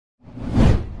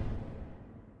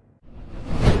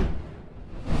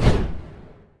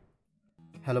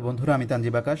Hello বন্ধুরা, আমি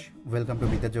তানজিব আকাশ। Welcome to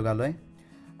বিদ্যা যোগ আলোয়।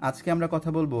 আজকে আমরা কথা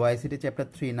বলবো আইসিটি চ্যাপ্টার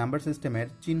 3 নাম্বার সিস্টেমের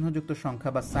চিহ্নযুক্ত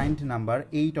সংখ্যা বা সাইন্ড নাম্বার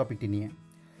এই টপিকটি নিয়ে।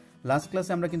 লাস্ট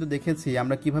ক্লাসে আমরা কিন্তু দেখেছি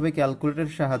আমরা কিভাবে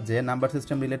ক্যালকুলেটরের সাহায্যে নাম্বার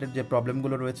সিস্টেম রিলেটেড যে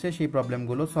প্রবলেমগুলো রয়েছে সেই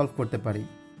প্রবলেমগুলো সলভ করতে পারি।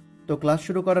 তো ক্লাস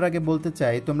শুরু করার আগে বলতে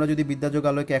চাই, তোমরা যদি বিদ্যা যোগ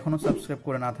আলোয়কে এখনও সাবস্ক্রাইব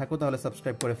করে না থাকো তাহলে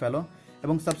সাবস্ক্রাইব করে ফেলো,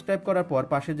 এবং সাবস্ক্রাইব করার পর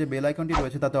পাশে যে বেল আইকনটি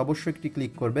রয়েছে তাতে অবশ্যই একটি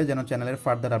ক্লিক করবে যেন চ্যানেলের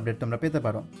ফার্দার আপডেট তোমরা পেতে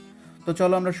পারো। তো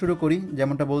চলো আমরা শুরু করি।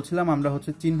 যেমনটা বলছিলাম, আমরা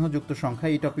চিহ্নযুক্ত সংখ্যা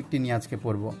এই টপিকটি নিয়ে আজকে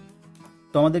পড়ব।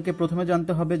 তো আমাদেরকে প্রথমে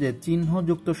জানতে হবে যে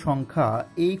চিহ্নযুক্ত সংখ্যা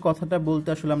এই কথাটা বলতে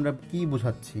আসলে আমরা কি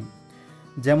বোঝাচ্ছি।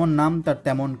 যেমন নাম তার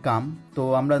তেমন কাম। তো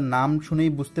আমরা নাম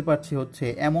শুনেই বুঝতে পারছি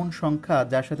এমন সংখ্যা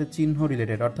যার সাথে চিহ্ন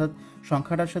রিলেটেড, অর্থাৎ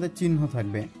সংখ্যাটার সাথে চিহ্ন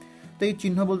থাকবে। তো এই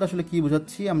চিহ্ন বলতে আসলে কি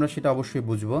বোঝাচ্ছি আমরা সেটা অবশ্যই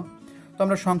বুঝবো। তো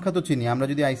আমরা সংখ্যা তো চিনি, আমরা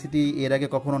যদি আইসিটি এর আগে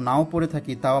কখনো নাও পড়ে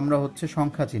থাকি তাও আমরা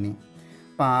সংখ্যা চিনি।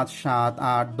 5, 7,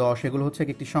 8, 10 এগুলো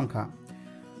একটি সংখ্যা।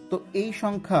 তো এই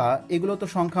সংখ্যা, এগুলো তো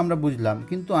সংখ্যা আমরা বুঝলাম,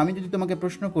 কিন্তু আমি যদি তোমাকে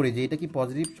প্রশ্ন করি যে এটা কি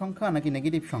পজিটিভ সংখ্যা নাকি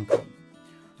নেগেটিভ সংখ্যা,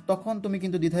 তখন তুমি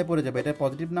কিন্তু দ্বিধায় পড়ে যাবে এটা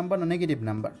পজিটিভ নাম্বার না নেগেটিভ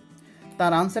নাম্বার।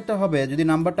 তার আনসারটা হবে, যদি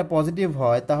নাম্বারটা পজিটিভ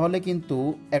হয় তাহলে কিন্তু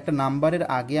একটা নাম্বারের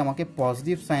আগে আমাকে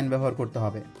পজিটিভ সাইন ব্যবহার করতে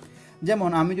হবে। যেমন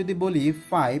আমি যদি বলি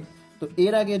 5, তো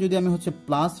এর আগে যদি আমি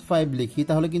 +5 লিখি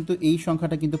তাহলে কিন্তু এই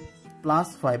সংখ্যাটা কিন্তু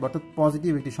 +5 অর্থাৎ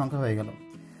পজিটিভ একটি সংখ্যা হয়ে গেল।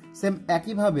 সেম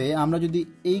একইভাবে আমরা যদি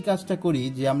এই কাজটা করি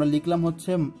যে আমরা লিখলাম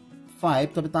 5,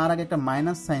 তবে তার আগে একটা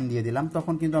মাইনাস সাইন দিয়ে দিলাম,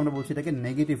 তখন কিন্তু আমরা বলছি এটাকে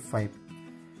নেগেটিভ 5।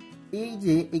 এই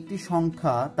যে একটি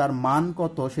সংখ্যা তার মান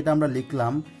কত সেটা আমরা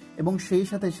লিখলাম, এবং সেই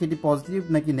সাথে সেটি পজিটিভ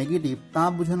নাকি নেগেটিভ তা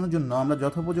বোঝানোর জন্য আমরা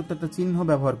যথোপযুক্ত একটা চিহ্ন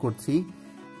ব্যবহার করছি।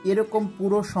 এরকম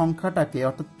পুরো সংখ্যাটাকে,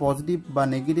 অর্থাৎ পজিটিভ বা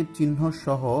নেগেটিভ চিহ্ন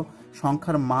সহ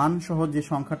সংখ্যার মান সহ যে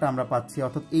সংখ্যাটা আমরা পাচ্ছি,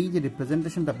 অর্থাৎ এই যে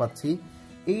রিপ্রেজেন্টেশনটা পাচ্ছি,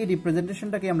 এই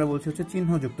রিপ্রেজেন্টেশনটাকে আমরা বলছি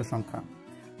চিহ্নযুক্ত সংখ্যা।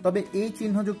 তবে এই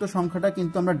চিহ্নযুক্ত সংখ্যাটা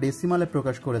কিন্তু আমরা ডেসিমালে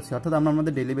প্রকাশ করেছি, অর্থাৎ আমরা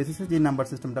আমাদের ডেইলি বেসিসে যে নাম্বার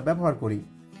সিস্টেমটা ব্যবহার করি।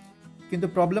 কিন্তু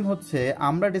প্রবলেম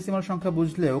আমরা ডেসিমাল সংখ্যা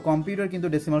বুঝলেও কম্পিউটার কিন্তু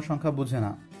ডেসিমাল সংখ্যা বুঝে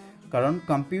না, কারণ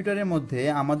কম্পিউটারের মধ্যে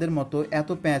আমাদের মতো এত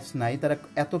প্যাচ নাই, তারা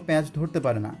এত প্যাচ ধরতে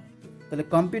পারে না। তাহলে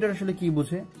কম্পিউটার আসলে কি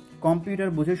বুঝে? কম্পিউটার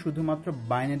বুঝে শুধুমাত্র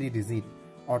বাইনারি ডিজিট,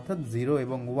 অর্থাৎ 0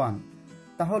 এবং 1।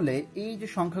 তাহলে এই যে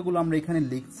সংখ্যাগুলো আমরা এখানে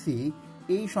লিখছি,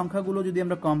 এই সংখ্যাগুলো যদি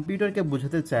আমরা কম্পিউটারকে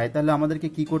বোঝাতে চাই তাহলে আমাদেরকে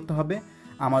কি করতে হবে?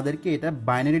 আমাদেরকে এটা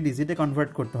বাইনারি ডিজিটে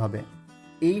কনভার্ট করতে হবে।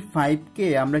 এই 5কে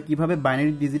আমরা কিভাবে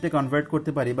বাইনারি ডিজিটে কনভার্ট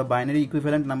করতে পারি বা বাইনারি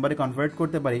ইকুইভ্যালেন্ট নাম্বারে কনভার্ট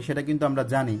করতে পারি সেটা কিন্তু আমরা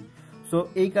জানি। সো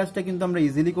এই কাজটা কিন্তু আমরা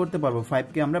ইজিলি করতে পারবো,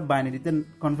 5কে আমরা বাইনারিতে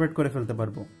কনভার্ট করে ফেলতে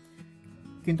পারবো।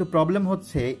 কিন্তু প্রবলেম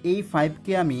এই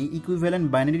 5কে আমি ইকুইভ্যালেন্ট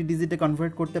বাইনারি ডিজিটে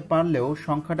কনভার্ট করতে পারলেও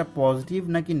সংখ্যাটা পজিটিভ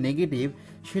নাকি নেগেটিভ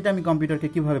সেটা আমি কম্পিউটারকে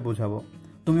কিভাবে বোঝাবো?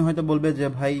 তুমি হয়তো বলবে যে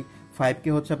ভাই 5কে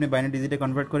আপনি বাইনারি ডিজিটে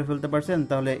কনভার্ট করে ফেলতে পারছেন,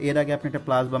 তাহলে এর আগে আপনি একটা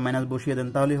প্লাস বা মাইনাস বসিয়ে দেন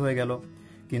তাহলেই হয়ে গেল।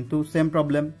 কিন্তু সেম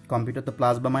প্রবলেম, কম্পিউটার তো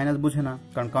প্লাস বা মাইনাস বুঝে না,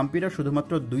 কারণ কম্পিউটার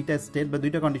শুধুমাত্র দুইটা স্টেট বা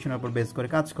দুইটা কন্ডিশনের উপর বেস করে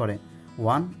কাজ করে,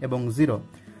 1 এবং 0।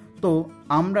 তো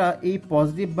আমরা এই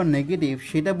পজিটিভ বা নেগেটিভ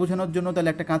সেটা বোঝানোর জন্য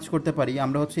তাহলে একটা কাজ করতে পারি,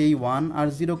 আমরা এই 1 আর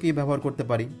 0কেই ব্যবহার করতে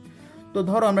পারি। তো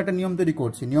ধরো আমরা একটা নিয়ম তৈরি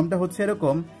করছি। নিয়মটা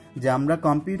এরকম যে আমরা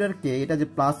কম্পিউটারকে এটা যে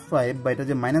 +5 বা এটা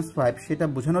যে -5 সেটা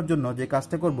বোঝানোর জন্য যে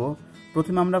কাজটা করব,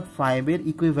 প্রথমে আমরা 5-এর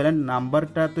ইকুইভ্যালেন্ট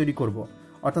নাম্বারটা তৈরি করব।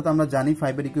 অর্থাৎ আমরা জানি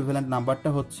 5-এর ইকুইভ্যালেন্ট নাম্বারটা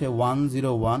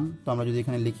 101। তো আমরা যদি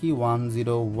এখানে লিখি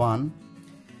 101,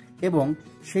 এবং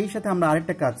সেই সাথে আমরা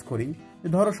আরেকটা কাজ করি,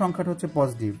 ধরো সংখ্যাটা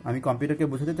পজিটিভ, আমি কম্পিউটারকে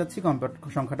বোঝাতে চাচ্ছি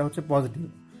সংখ্যাটা পজিটিভ।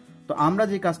 তো আমরা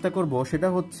যে কাজটা করব সেটা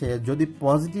যদি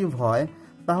পজিটিভ হয়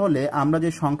তাহলে আমরা যে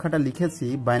সংখ্যাটা লিখেছি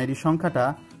বাইনারি সংখ্যাটা,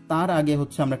 তার আগে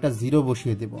আমরা একটা 0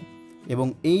 বসিয়ে দেব, এবং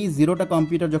এই 0টা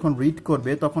কম্পিউটার যখন রিড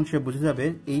করবে তখন সে বুঝে যাবে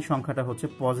এই সংখ্যাটা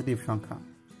পজিটিভ সংখ্যা।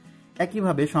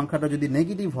 একইভাবে সংখ্যাটা যদি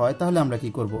নেগেটিভ হয় তাহলে আমরা কি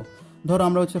করব? ধরো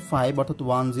আমরা 5 অর্থাৎ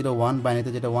 101,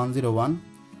 বাইনারিতে যেটা 101।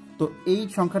 তো এই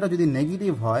সংখ্যাটা যদি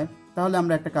নেগেটিভ হয় তাহলে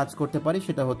আমরা একটা কাজ করতে পারি,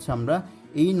 সেটা আমরা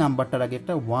এই নাম্বারটার আগে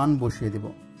একটা 1 বসিয়ে দেব।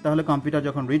 তাহলে কম্পিউটার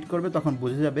যখন রিড করবে তখন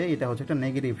বুঝে যাবে এটা একটা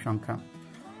নেগেটিভ সংখ্যা।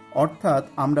 অর্থাৎ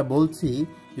আমরা বলছি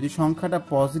যদি সংখ্যাটা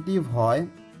পজিটিভ হয়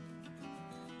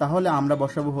তাহলে আমরা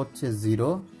বসাবো 0,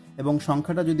 এবং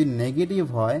সংখ্যাটা যদি নেগেটিভ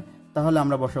হয় তাহলে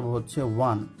আমরা বসাবো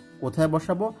 1। কোথায়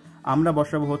বসাবো? আমরা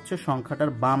বসাবো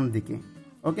সংখ্যাটার বাম দিকে।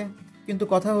 ওকে, কিন্তু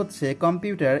কথা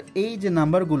কম্পিউটার এই যে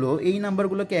নাম্বারগুলো, এই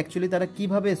নাম্বারগুলোকে অ্যাকচুয়ালি তারা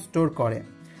কিভাবে স্টোর করে?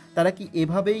 তারা কি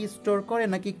এভাবেই স্টোর করে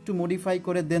নাকি একটু মডিফাই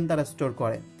করে দেন তারা স্টোর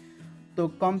করে? তো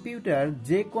কম্পিউটার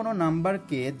যে কোনো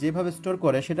নাম্বারকে যেভাবে স্টোর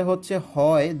করে সেটা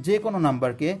হয় যে কোনো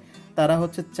নাম্বারকে তারা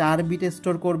 4 বিটে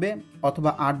স্টোর করবে,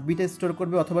 অথবা 8 বিটে স্টোর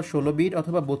করবে, অথবা 16 বিট,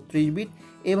 অথবা 32 বিট,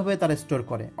 এভাবে তারা স্টোর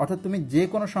করে। অর্থাৎ তুমি যে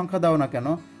কোনো সংখ্যা দাও না কেন,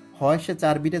 হয় সে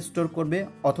 4 বিটে স্টোর করবে,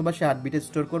 অথবা সে 8 বিটে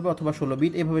স্টোর করবে, অথবা 16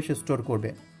 বিট, এভাবে সে স্টোর করবে।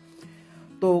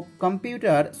 তো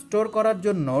কম্পিউটার স্টোর করার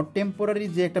জন্য টেম্পোরারি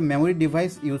যে একটা মেমোরি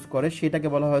ডিভাইস ইউজ করে সেটাকে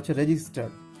বলা হচ্ছে রেজিস্টার।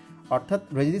 অর্থাৎ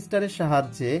রেজিস্টারের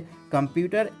সাহায্যে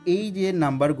কম্পিউটার এই যে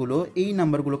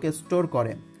নাম্বারগুলোকে স্টোর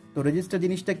করে। তো রেজিস্টার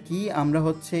জিনিসটা কি আমরা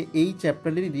হচ্ছে এই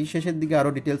চ্যাপ্টারেরই শেষের দিকে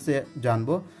আরও ডিটেলসে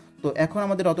জানবো। তো এখন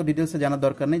আমাদের অত ডিটেলসে জানার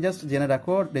দরকার নেই, জাস্ট জেনে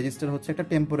রাখো রেজিস্টার হচ্ছে একটা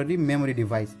টেম্পোরারি মেমোরি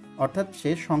ডিভাইস, অর্থাৎ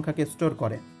সে সংখ্যাকে স্টোর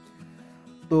করে।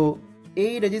 তো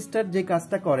এই রেজিস্টার যে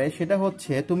কাজটা করে সেটা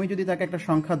হচ্ছে তুমি যদি তাকে একটা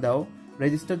সংখ্যা দাও,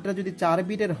 রেজিস্টারটা যদি 4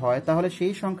 বিটের হয় তাহলে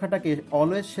সেই সংখ্যাটাকে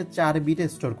অলওয়েজ সে 4 বিটে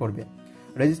স্টোর করবে।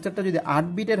 রেজিস্টারটা যদি 8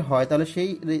 বিটের হয় তাহলে সেই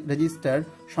রেজিস্টার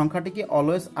সংখ্যাটিকে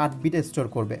অলওয়েজ 8 বিটে স্টোর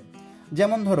করবে।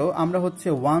 যেমন ধরো আমরা হচ্ছে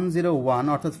 101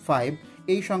 অর্থাৎ 5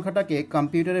 এই সংখ্যাটাকে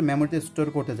কম্পিউটারের মেমোরিতে স্টোর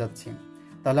করতে যাচ্ছি,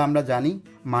 তাহলে আমরা জানি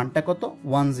মানটা কত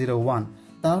 101।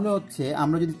 তাহলে হচ্ছে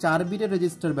আমরা যদি 4 বিটের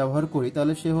রেজিস্টার ব্যবহার করি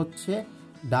তাহলে সে হচ্ছে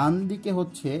ডান দিকে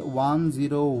হচ্ছে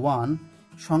 101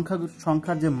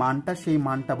 সংখ্যার যে মানটা সেই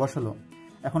মানটা বসালো।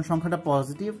 এখন সংখ্যাটা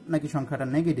পজিটিভ নাকি সংখ্যাটা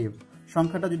নেগেটিভ?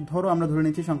 সংখ্যাটা যদি ধরো আমরা ধরে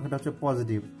নিচ্ছি সংখ্যাটা হচ্ছে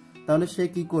পজিটিভ, তাহলে সে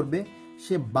কি করবে,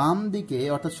 সে বাম দিকে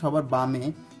অর্থাৎ সবার বামে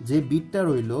যে বিটটা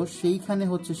রইল সেইখানে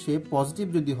হচ্ছে সে পজিটিভ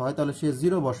যদি হয় তাহলে সে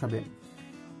 0 বসাবে।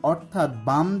 অর্থাৎ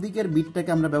বাম দিকের বিটটাকে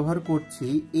আমরা ব্যবহার করছি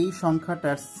এই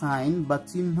সংখ্যাটার সাইন বা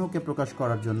চিহ্নকে প্রকাশ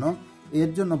করার জন্য। এর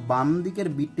জন্য বাম দিকের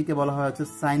বিটটিকে বলা হয় হচ্ছে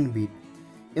সাইন বিট,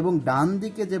 এবং ডান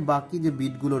দিকে যে বাকি যে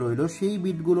বিটগুলো রইল সেই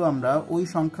বিটগুলো আমরা ওই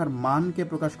সংখ্যার মানকে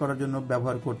প্রকাশ করার জন্য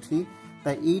ব্যবহার করছি।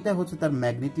 তাই এইটা হচ্ছে তার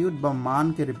ম্যাগনিটিউড বা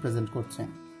মানকে রিপ্রেজেন্ট করছে।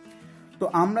 তো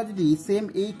আমরা যদি সেম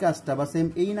এই কাজটা বা সেম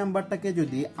এই নাম্বারটাকে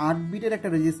যদি 8 বিটের একটা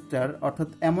রেজিস্টার, অর্থাৎ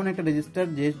এমন একটা রেজিস্টার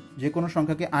যে কোনো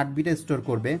সংখ্যাকে 8 বিটে স্টোর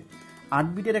করবে, 8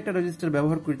 বিটের একটা রেজিস্টার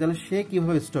ব্যবহার করি তাহলে সে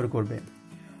কিভাবে স্টোর করবে?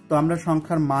 তো আমরা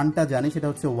সংখ্যার মানটা জানি, সেটা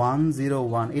হচ্ছে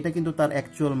 101। এটা কিন্তু তার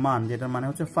অ্যাকচুয়াল মান, যেটার মানে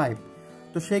হচ্ছে 5।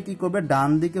 তো সে কি করবে, ডান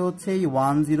দিকে হচ্ছে এই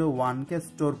 101কে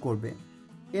স্টোর করবে।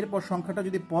 এরপর সংখ্যাটা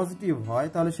যদি পজিটিভ হয়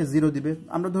তাহলে সে 0 দিবে।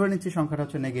 আমরা ধরে নিচ্ছি সংখ্যাটা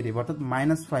হচ্ছে নেগেটিভ, অর্থাৎ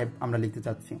 -5 আমরা লিখতে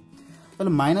চাচ্ছি।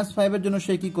 তাহলে -5 এর জন্য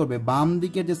সে কি করবে, বাম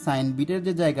দিকের যে সাইন বিটের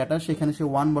যে জায়গাটা সেখানে সে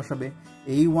 1 বসাবে।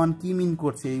 এই 1 কি মিন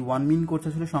করছে? এই 1 মিন করছে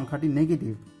আসলে সংখ্যাটি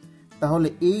নেগেটিভ। তাহলে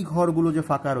এই ঘরগুলো যে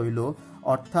ফাঁকা রইল,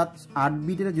 অর্থাৎ 8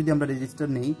 বিটের যদি আমরা রেজিস্টার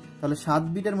নেই তাহলে 7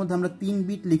 বিটের মধ্যে আমরা 3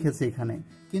 বিট লিখেছি এখানে,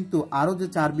 কিন্তু আরও যে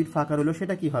 4 বিট ফাঁকা রইল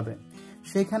সেটা কি হবে,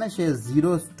 সেখানে সে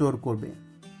 0 স্টোর করবে।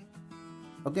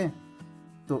 ওকে,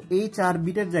 তো এই 4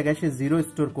 বিটের জায়গায় সে 0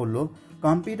 স্টোর করলো।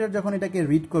 কম্পিউটার যখন এটাকে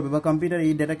রিড করবে বা কম্পিউটার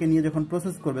এই ডেটাকে নিয়ে যখন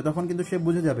প্রসেস করবে তখন কিন্তু সে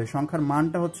বুঝে যাবে সংখ্যার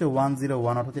মানটা হচ্ছে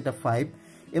 101, অর্থাৎ এটা 5,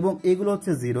 এবং এগুলো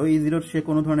হচ্ছে 0। এই 0 সে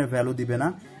কোনো ধরনের ভ্যালু দিবে না,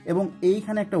 এবং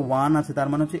এইখানে একটা 1 আছে, তার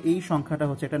মানে হচ্ছে এই সংখ্যাটা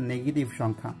হচ্ছে একটা নেগেটিভ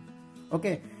সংখ্যা।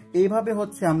 ওকে, এইভাবে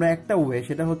হচ্ছে আমরা একটা ওয়ে,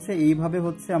 সেটা হচ্ছে এইভাবে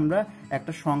হচ্ছে আমরা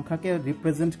একটা সংখ্যাকে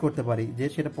রিপ্রেজেন্ট করতে পারি যে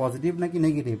সেটা পজিটিভ নাকি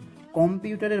নেগেটিভ,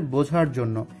 কম্পিউটারের বোঝার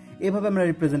জন্য এভাবে আমরা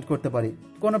রিপ্রেজেন্ট করতে পারি।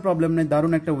 কোনো প্রবলেম নেই,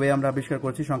 দারুণ একটা ওয়ে আমরা আবিষ্কার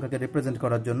করছি সংখ্যাকে রিপ্রেজেন্ট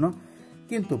করার জন্য।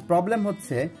 কিন্তু প্রবলেম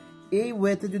হচ্ছে এই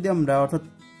ওয়েতে যদি আমরা, অর্থাৎ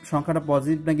সংখ্যাটা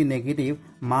পজিটিভ নাকি নেগেটিভ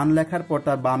মান লেখার পর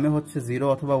তার বামে হচ্ছে 0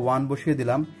 অথবা 1 বসিয়ে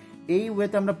দিলাম, এই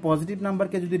ওয়েতে আমরা পজিটিভ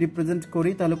নাম্বারকে যদি রিপ্রেজেন্ট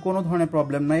করি তাহলে কোনো ধরনের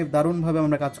প্রবলেম নাই, দারুণভাবে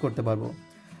আমরা কাজ করতে পারবো।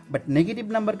 বাট নেগেটিভ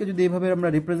নাম্বারকে যদি এইভাবে আমরা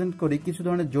রিপ্রেজেন্ট করি কিছু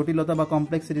ধরনের জটিলতা বা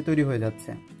কমপ্লেক্সিটি তৈরি হয়ে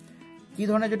যাচ্ছে। কি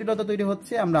ধরনের জটিলতা তৈরি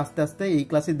হচ্ছে আমরা আস্তে আস্তে এই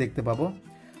ক্লাসে দেখতে পাবো।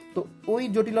 তো ওই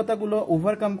জটিলতাগুলো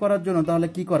ওভারকাম করার জন্য তাহলে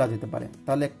কি করা যেতে পারে?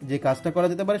 তাহলে যে কাজটা করা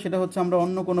যেতে পারে সেটা হচ্ছে আমরা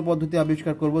অন্য কোনো পদ্ধতি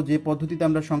আবিষ্কার করব, যে পদ্ধতিতে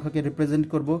আমরা সংখ্যাকে রিপ্রেজেন্ট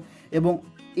করব, এবং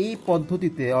এই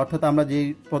পদ্ধতিতে, অর্থাৎ আমরা যে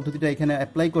পদ্ধতিটা এখানে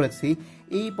অ্যাপ্লাই করেছি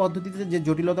এই পদ্ধতিতে যে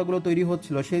জটিলতাগুলো তৈরি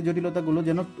হচ্ছিল সেই জটিলতাগুলো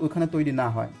যেন ওখানে তৈরি না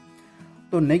হয়।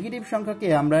 তো নেগেটিভ সংখ্যাকে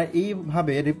আমরা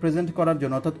এইভাবে রিপ্রেজেন্ট করার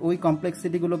জন্য, অর্থাৎ ওই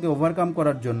কমপ্লেক্সিটিগুলোকে ওভারকাম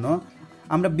করার জন্য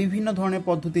আমরা বিভিন্ন ধরনের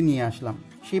পদ্ধতি নিয়ে আসলাম।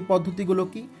 সেই পদ্ধতিগুলো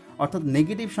কি? অর্থাৎ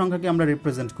নেগেটিভ সংখ্যাকে আমরা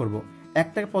রিপ্রেজেন্ট করব।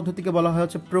 একটা পদ্ধতিকে বলা হয়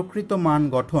হচ্ছে প্রকৃত মান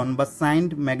গঠন বা সাইন্ড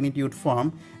ম্যাগনিটিউড ফর্ম,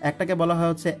 একটাকে বলা হয়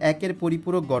হচ্ছে 1-এর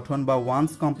পরিপূরক গঠন বা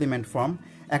 1's কমপ্লিমেন্ট ফর্ম,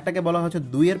 একটাকে বলা হচ্ছে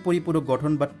 2-এর পরিপূরক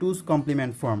গঠন বা 2's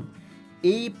কমপ্লিমেন্ট ফর্ম।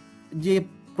 এই যে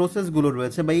প্রসেসগুলো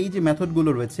রয়েছে বা এই যে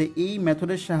মেথডগুলো রয়েছে এই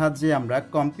মেথডের সাহায্যে আমরা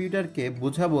কম্পিউটারকে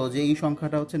বোঝাবো যে এই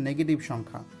সংখ্যাটা হচ্ছে নেগেটিভ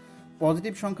সংখ্যা।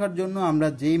 পজিটিভ সংখ্যার জন্য আমরা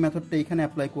যেই মেথডটা এখানে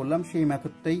অ্যাপ্লাই করলাম সেই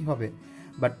মেথডটাই হবে,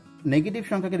 বাট নেগেটিভ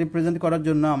সংখ্যাকে রিপ্রেজেন্ট করার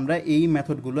জন্য আমরা এই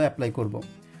মেথডগুলো অ্যাপ্লাই করব।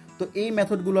 তো এই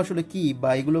মেথডগুলো আসলে কি বা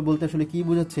এগুলো বলতে আসলে কি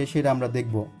বোঝাচ্ছে সেটা আমরা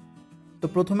দেখব। তো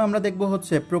প্রথমে আমরা দেখব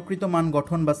হচ্ছে প্রকৃত মান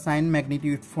গঠন বা সাইন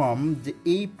ম্যাগনিটিউড ফর্ম, যে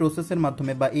এই প্রসেসের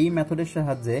মাধ্যমে বা এই মেথডের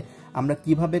সাহায্যে আমরা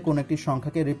কিভাবে কোন একটি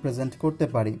সংখ্যাকে রিপ্রেজেন্ট করতে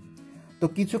পারি। তো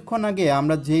কিছুক্ষণ আগে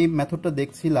আমরা যেই মেথডটা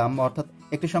দেখছিলাম, অর্থাৎ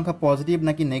একটি সংখ্যা পজিটিভ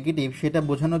নাকি নেগেটিভ সেটা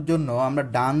বোঝানোর জন্য আমরা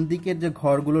ডান দিকের যে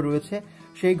ঘরগুলো রয়েছে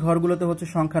সেই ঘরগুলোতে হচ্ছে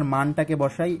সংখ্যার মানটাকে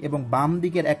বসাই এবং বাম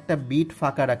দিকের একটা বিট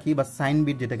ফাঁকা রাখি বা সাইন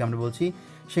বিট যেটাকে আমরা বলছি,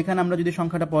 সেখানে আমরা যদি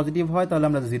সংখ্যাটা পজিটিভ হয় তাহলে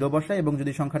আমরা 0 বসাই এবং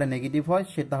যদি সংখ্যাটা নেগেটিভ হয়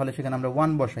তাহলে সেখানে আমরা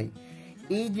 1 বসাই।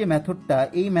 এই যে মেথডটা,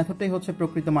 এই মেথডটাই হচ্ছে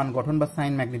প্রকৃত মান গঠন বা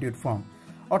সাইন ম্যাগনিটিউড ফর্ম।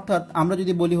 অর্থাৎ আমরা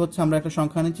যদি বলি হচ্ছে আমরা একটা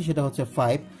সংখ্যা নিচ্ছি, সেটা হচ্ছে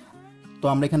 5, তো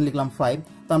আমরা এখানে লিখলাম 5,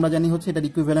 তো আমরা জানি হচ্ছে এটার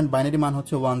ইকুইভ্যালেন্ট বাইনারি মান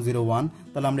হচ্ছে 101,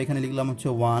 তাহলে আমরা এখানে লিখলাম হচ্ছে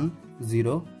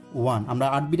 101। আমরা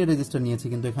 8 বিটের রেজিস্টার নিয়েছি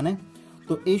কিন্তু এখানে।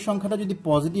 তো এই সংখ্যাটা যদি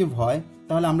পজিটিভ হয়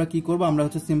তাহলে আমরা কি করব, আমরা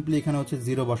হচ্ছে সিম্পলি এখানে হচ্ছে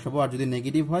 0 বসাবো, আর যদি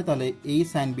নেগেটিভ হয় তাহলে এই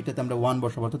সাইন বিটাতে আমরা 1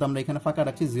 বসাবো। অর্থাৎ আমরা এখানে ফাঁকা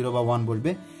রাখছি 0 বা 1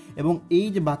 বসবে, এবং এই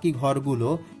যে বাকি ঘরগুলো,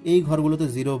 এই ঘরগুলোতে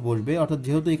 0 বসবে। অর্থাৎ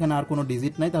যেহেতু এখানে আর কোনো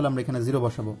ডিজিট নাই তাহলে আমরা এখানে 0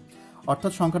 বসাবো।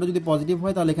 অর্থাৎ সংখ্যাটা যদি পজিটিভ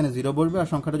হয় তাহলে এখানে 0 বসবে, আর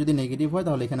সংখ্যাটা যদি নেগেটিভ হয়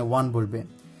তাহলে এখানে 1 বসবে।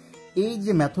 এই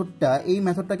যে মেথডটা, এই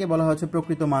মেথডটাকে বলা হচ্ছে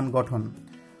প্রকৃত মান গঠন।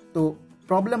 তো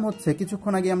প্রবলেম হচ্ছে,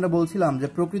 কিছুক্ষণ আগে আমরা বলছিলাম যে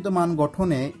প্রকৃত মান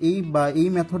গঠনে এই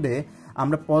মেথডে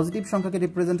আমরা পজিটিভ সংখ্যাকে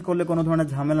রিপ্রেজেন্ট করলে কোনো ধরনের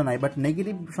ঝামেলা নাই, বাট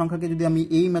নেগেটিভ সংখ্যাকে যদি আমি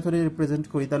এই মেথডে রিপ্রেজেন্ট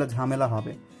করি তাহলে ঝামেলা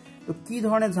হবে। তো কি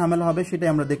ধরনের ঝামেলা হবে সেটাই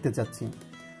আমরা দেখতে চাচ্ছি।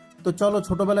 তো চলো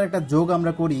ছোটবেলার একটা যোগ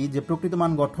আমরা করি, যে প্রকৃত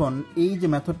মান গঠন এই যে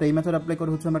মেথডটা, এই মেথড অ্যাপ্লাই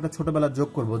করে হচ্ছে আমরা একটা ছোটবেলার যোগ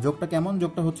করব। যোগটা কেমন?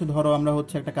 যোগটা হচ্ছে, ধরো আমরা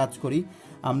হচ্ছে একটা কাজ করি,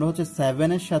 আমরা হচ্ছে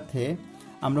 7 এর সাথে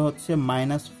আমরা হচ্ছে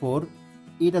 -4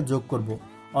 এটা যোগ করব।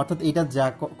 অর্থাৎ এটা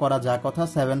যা কথা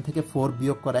 7 থেকে 4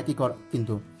 বিয়োগ করা একই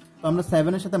কিন্তু। তো আমরা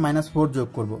 7 এর সাথে -4 যোগ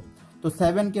করব। তো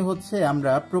 7 কে হচ্ছে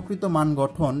আমরা প্রকৃত মান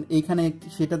গঠন এইখানে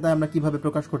সেটাতে আমরা কিভাবে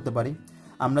প্রকাশ করতে পারি?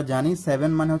 আমরা জানি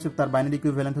 7 মানে হচ্ছে তার বাইনারি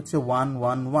ইকুইভ্যালেন্ট হচ্ছে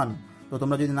 111। তো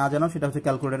তোমরা যদি না জানো সেটা হচ্ছে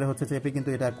ক্যালকুলেটরে হচ্ছে চেপে কিন্তু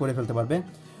এটা করে ফেলতে পারবে।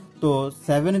 তো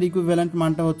 7 এর ইকুইভ্যালেন্ট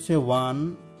মানটা হচ্ছে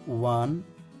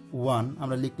 111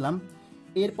 আমরা লিখলাম।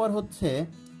 এরপর হচ্ছে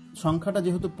সংখ্যাটা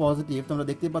যেহেতু পজিটিভ, তোমরা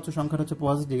দেখতেই পাচ্ছ সংখ্যাটা হচ্ছে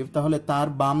পজিটিভ, তাহলে তার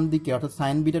বাম দিকে অর্থাৎ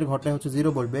সাইন বিটের ঘরটায় হচ্ছে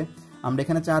 0 বলবে। আমরা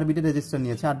এখানে 4 বিটের রেজিস্টার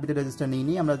নিয়েছি, 8 বিটের রেজিস্টার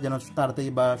নিইনি, আমরা যেন তাড়াতাড়ি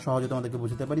বা সহজে তোমাদেরকে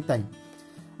বুঝতে পারি তাই।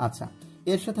 আচ্ছা,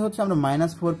 এর সাথে হচ্ছে আমরা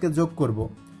 -4 কে যোগ করব।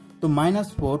 তো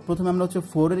 -4, প্রথমে আমরা হচ্ছে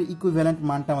 4 এর ইকুইভ্যালেন্ট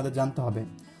মানটা আমাদের জানতে হবে।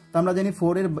 তো আমরা জানি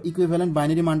 4 এর ইকুইভ্যালেন্ট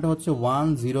বাইনারি মানটা হচ্ছে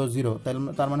 100,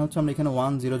 তার মানে হচ্ছে আমরা এখানে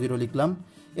 100 লিখলাম,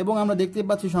 এবং আমরা দেখতে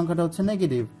পাচ্ছি সংখ্যাটা হচ্ছে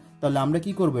নেগেটিভ। তাহলে আমরা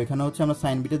কি করব, এখানে হচ্ছে আমরা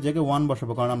সাইন বিটের জায়গায় 1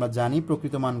 বসাবো, কারণ আমরা জানি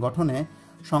প্রকৃত মান গঠনে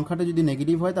সংখ্যাটা যদি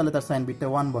নেগেটিভ হয় তাহলে তার সাইন বিটটা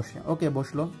 1 বসে। ওকে,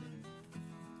 বসলো।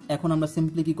 এখন আমরা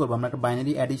সিম্পলি কি করব, আমরা একটা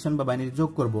বাইনারি অ্যাডিশন বা বাইনারি যোগ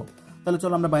করব। তাহলে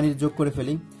চলো আমরা বাইনারি যোগ করে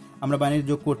ফেলি। আমরা বাইনারি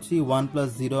যোগ করছি, 1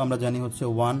 + 0 আমরা জানি হচ্ছে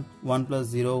 1, 1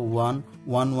 + 0 1,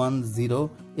 1 1 0,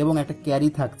 এবং একটা ক্যারি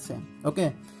থাকছে। ওকে,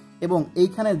 এবং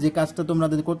এইখানে যে কাজটা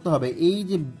তোমাদের করতে হবে,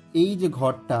 এই যে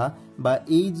ঘরটা বা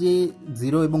এই যে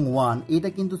 0 এবং 1, এটা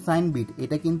কিন্তু সাইন বিট,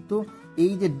 এটা কিন্তু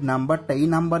এই যে নাম্বারটা, এই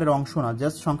নাম্বারের অংশ না,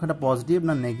 জাস্ট সংখ্যাটা পজিটিভ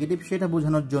না নেগেটিভ সেটা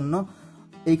বোঝানোর জন্য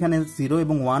এইখানে 0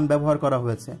 এবং 1 ব্যবহার করা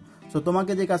হয়েছে। সো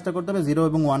তোমাকে যে কাজটা করতে হবে, 0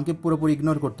 এবং 1 কে পুরোপুরি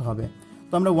ইগনোর করতে হবে।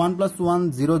 তো আমরা 1 + 1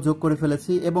 0 যোগ করে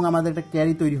ফেলেছি, এবং আমাদের একটা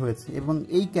ক্যারি তৈরি হয়েছে। এবং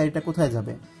এই ক্যারিটা কোথায়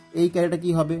যাবে? এই ক্যারিটা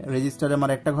কি হবে, রেজিস্টারে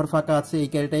আমার একটা ঘর ফাঁকা আছে, এই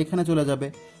ক্যারিটা এখানে চলে যাবে।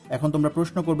 এখন তোমরা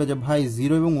প্রশ্ন করবে যে ভাই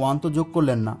 0 এবং 1 তো যোগ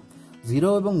করলেন না। 0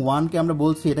 এবং 1 কে আমরা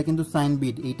বলছি এটা কিন্তু সাইন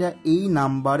বিট, এটা এই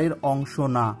নাম্বারের অংশ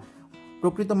না।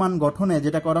 প্রকৃত মান গঠনে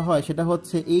যেটা করা হয় সেটা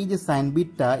হচ্ছে এই যে সাইন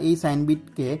বিটটা, এই সাইন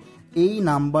বিটকে এই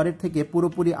নাম্বারের থেকে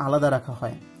পুরোপুরি আলাদা রাখা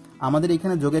হয়। আমাদের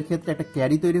এখানে যোগের ক্ষেত্রে একটা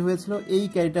ক্যারি তৈরি হয়েছিল, এই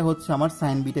ক্যারিটা হচ্ছে আমার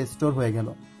সাইন বিটে স্টোর হয়ে গেল।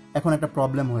 এখন একটা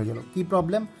প্রবলেম হয়ে গেল। কি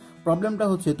প্রবলেম? প্রবলেমটা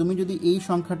হচ্ছে তুমি যদি এই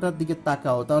সংখ্যাটার দিকে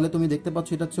তাকাও তাহলে তুমি দেখতে পাচ্ছ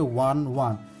এটা হচ্ছে 1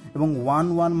 1, এবং 1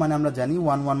 1 মানে আমরা জানি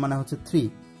 1 1 মানে হচ্ছে 3।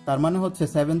 তার মানে হচ্ছে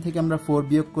 7 থেকে আমরা 4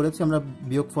 বিয়োগ করেছি, আমরা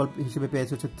বিয়োগফল হিসেবে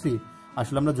পেয়েছি হচ্ছে 3।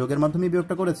 আসলে আমরা যোগের মাধ্যমে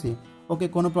বিয়োগটা করেছি। ওকে,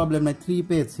 কোনো প্রবলেম নাই, 3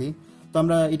 পেয়েছি। তো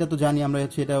আমরা এটা তো জানি, আমরা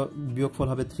হচ্ছে এটা বিয়োগফল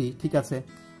হবে 3, ঠিক আছে।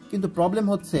 কিন্তু প্রবলেম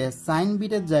হচ্ছে সাইন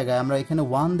বিটের জায়গায় আমরা এখানে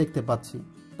 1 দেখতে পাচ্ছি।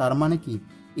 তার মানে কি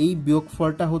এই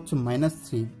বিয়োগফলটা হচ্ছে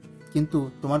 -3, কিন্তু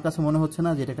তোমার কাছে মনে হচ্ছে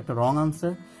না যে এটা একটা রং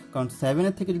আনসার? কারণ 7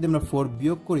 এর থেকে যদি আমরা 4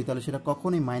 বিয়োগ করি তাহলে সেটা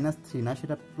কখনোই -3 না,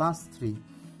 সেটা +3।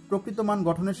 প্রকৃত মান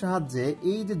গঠনের সাহায্যে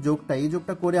এই যে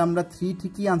যোগটা করে আমরা 3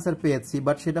 ঠিকই আনসার পেয়েছি,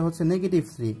 বাট সেটা হচ্ছে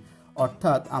 -3।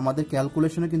 অর্থাৎ আমাদের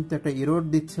ক্যালকুলেশনে কিন্তু একটা এরর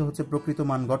দিচ্ছে হচ্ছে প্রকৃত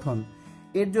মান গঠন।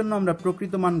 এর জন্য আমরা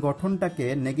প্রকৃত মান গঠনটাকে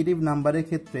নেগেটিভ নাম্বারের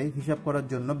ক্ষেত্রে হিসাব করার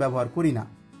জন্য ব্যবহার করি না।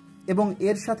 এবং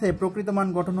এর সাথে প্রকৃত মান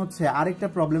গঠন হচ্ছে আরেকটা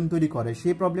প্রবলেম তৈরি করে।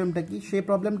 সেই প্রবলেমটা কি? সেই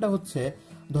প্রবলেমটা হচ্ছে,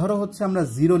 ধরো হচ্ছে আমরা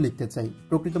 0 লিখতে চাই,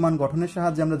 প্রকৃত মান গঠনের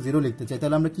সাহায্যে আমরা 0 লিখতে চাই,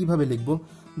 তাহলে আমরা কিভাবে লিখব?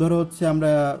 ধরো হচ্ছে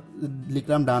আমরা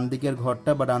লিখলাম ডান দিকের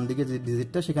ঘরটা বা ডান দিকে যে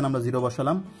ডিজিটটা সেখানে আমরা 0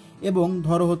 বসালাম, এবং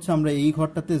ধরো হচ্ছে আমরা এই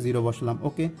ঘরটাতে 0 বসালাম।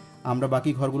 ওকে, আমরা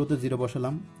বাকি ঘরগুলোতে 0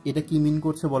 বসালাম। এটা কি মিন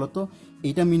করছে বলো তো?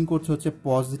 এটা মিন করছে হচ্ছে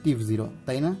পজিটিভ 0,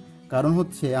 তাই না? কারণ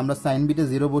হচ্ছে আমরা সাইন বিটে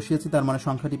 0 বসিয়েছি, তার মানে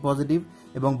সংখ্যাটি পজিটিভ,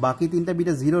 এবং বাকি 3টা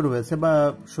বিটে 0 রয়েছে, বা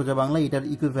সোজা বাংলা এটার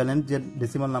ইকুইভ্যালেন্ট যে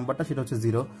ডেসিমাল নাম্বারটা সেটা হচ্ছে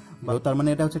 0, তার মানে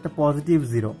এটা হচ্ছে একটা পজিটিভ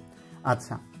 0।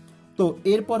 আচ্ছা, তো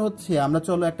এরপর হচ্ছে আমরা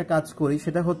চলো একটা কাজ করি,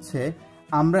 সেটা হচ্ছে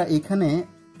আমরা এখানে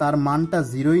তার মানটা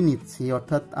 0ই নিচ্ছি,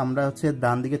 অর্থাৎ আমরা হচ্ছে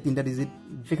ডান দিকে 3টা ডিজিট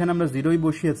সেখানে আমরা 0ই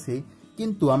বসিয়েছি,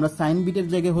 কিন্তু আমরা সাইন বিটের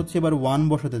জায়গায় হচ্ছে এবার 1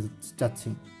 বসাতে চাচ্ছি।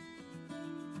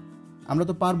 আমরা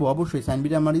তো পারবো অবশ্যই, সাইন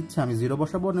বিটা আমার ইচ্ছা, আমি 0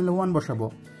 বসাবো নাহলে 1 বসাবো।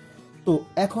 তো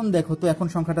এখন দেখো তো, এখন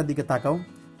সংখ্যাটার দিকে তাকাও,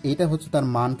 এইটা হচ্ছে তার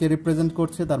মানকে রিপ্রেজেন্ট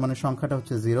করছে, তার মানে সংখ্যাটা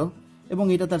হচ্ছে 0, এবং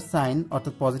এটা তার সাইন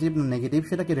অর্থাৎ পজিটিভ না নেগেটিভ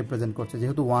সেটাকে রিপ্রেজেন্ট করছে।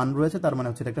 যেহেতু 1 রয়েছে তার মানে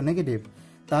হচ্ছে এটা একটা নেগেটিভ,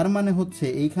 তার মানে হচ্ছে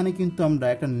এইখানে কিন্তু আমরা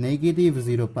একটা নেগেটিভ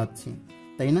 0 পাচ্ছি,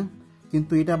 তাই না?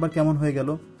 কিন্তু এটা আবার কেমন হয়ে গেল?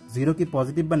 0 কি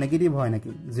পজিটিভ বা নেগেটিভ হয়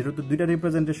নাকি? 0 তো দুইটা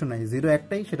রিপ্রেজেন্টেশন নাই, 0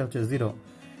 একটাই, সেটা হচ্ছে 0।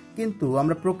 কিন্তু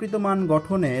আমরা প্রকৃত মান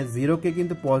গঠনে 0কে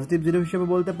কিন্তু পজিটিভ 0 হিসেবে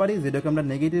বলতে পারি, 0কে আমরা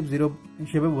নেগেটিভ 0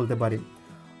 হিসেবে বলতে পারি।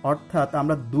 অর্থাৎ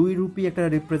আমরা দুই রূপী একটা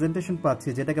রিপ্রেজেন্টেশন পাচ্ছি,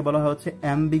 যেটাকে বলা হচ্ছে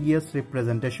অ্যাম্বিগিয়াস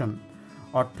রিপ্রেজেন্টেশন।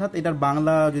 অর্থাৎ এটার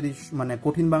বাংলা যদি মানে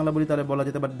কঠিন বাংলা বলি তাহলে বলা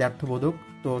যেতে পারে দ্ব্যর্থবোধক,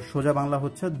 তো সোজা বাংলা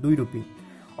হচ্ছে দুই রূপী।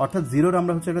 অর্থাৎ 0-র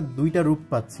আমরা হচ্ছে একটা দুইটা রূপ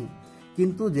পাচ্ছি।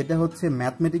 কিন্তু যেটা হচ্ছে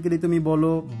ম্যাথমেটিক্যালি তুমি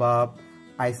বলো বা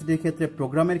আইসিটির ক্ষেত্রে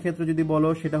প্রোগ্রামের ক্ষেত্রে যদি বলো,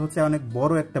 সেটা হচ্ছে অনেক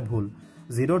বড় একটা ভুল।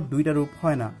 0-র দুইটা রূপ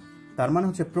হয় না। তার মানে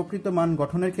হচ্ছে প্রকৃত মান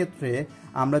গঠনের ক্ষেত্রে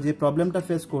আমরা যে প্রবলেমটা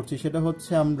ফেস করছি সেটা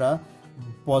হচ্ছে আমরা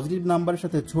পজিটিভ নাম্বারের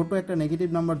সাথে ছোট একটা নেগেটিভ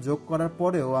নাম্বার যোগ করার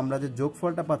পরেও আমরা যে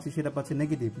যোগফলটা পাচ্ছি সেটা পাচ্ছি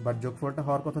নেগেটিভ, বাট যোগফলটা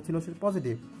হওয়ার কথা ছিল সেটা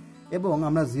পজিটিভ, এবং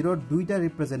আমরা 0-র দুইটা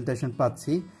রিপ্রেজেন্টেশন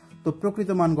পাচ্ছি। তো প্রকৃত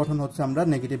মান গঠন হচ্ছে আমরা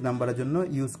নেগেটিভ নাম্বারের জন্য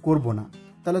ইউজ করব না।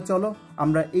 তাহলে চলো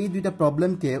আমরা এই দুইটা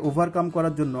প্রবলেমকে ওভারকাম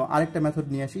করার জন্য আরেকটা মেথড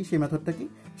নিয়ে আসি। সেই মেথডটা কি?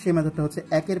 সেই মেথডটা হচ্ছে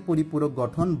একের পরিপূরক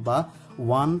গঠন বা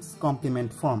ওয়ানস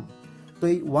কমপ্লিমেন্ট ফর্ম। তো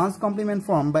এই ওয়ানস কমপ্লিমেন্ট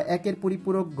ফর্ম বা একের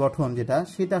পরিপূরক গঠন যেটা,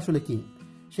 সেটা আসলে কি?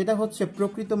 সেটা হচ্ছে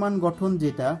প্রকৃত মান গঠন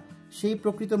যেটা, সেই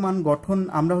প্রকৃত মান গঠন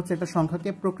আমরা হচ্ছে একটা সংখ্যাকে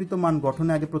প্রকৃত মান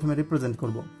গঠনে আগে প্রথমে রিপ্রেজেন্ট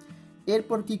করব।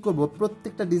 এরপর কি করব?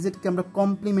 প্রত্যেকটা ডিজিটকে আমরা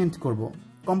কমপ্লিমেন্ট করব।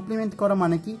 কমপ্লিমেন্ট করা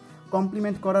মানে কি?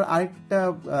 কমপ্লিমেন্ট করার আরেকটা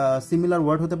সিমিলার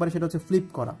ওয়ার্ড হতে পারে, সেটা হচ্ছে ফ্লিপ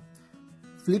করা।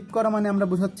 ফ্লিপ করা মানে আমরা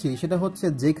বোঝাচ্ছি সেটা হচ্ছে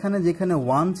যেখানে যেখানে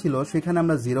 1 ছিল সেখানে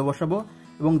আমরা 0 বসাবো,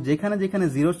 এবং যেখানে যেখানে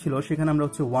 0 ছিল সেখানে আমরা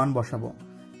হচ্ছে 1 বসাবো।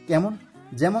 কেমন?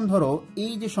 যেমন ধরো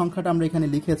এই যে সংখ্যাটা আমরা এখানে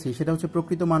লিখেছি সেটা হচ্ছে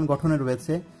প্রকৃত মান গঠনে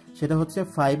রয়েছে, সেটা হচ্ছে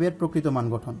 5-এর প্রকৃত মান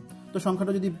গঠন। তো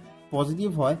সংখ্যাটা যদি পজিটিভ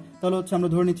হয় তাহলে হচ্ছে আমরা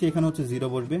ধরে নিচ্ছি এখানে হচ্ছে 0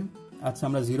 বসবে। আচ্ছা,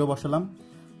 আমরা 0 বসালাম।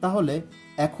 তাহলে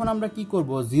এখন আমরা কি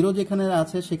করব? 0 যেখানে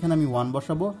আছে সেখানে আমি 1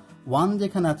 বসাবো, 1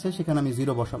 যেখানে আছে সেখানে আমি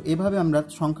 0 বসাবো। এভাবে আমরা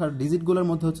সংখ্যার ডিজিটগুলোর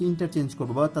মধ্যে হচ্ছে ইন্টারচেঞ্জ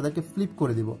করবো বা তাদেরকে ফ্লিপ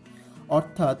করে দিব।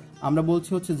 অর্থাৎ আমরা বলছি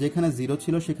হচ্ছে যেখানে 0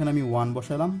 ছিল সেখানে আমি 1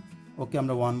 বসালাম। ওকে,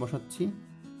 আমরা 1 বসাচ্ছি,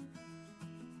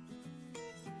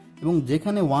 এবং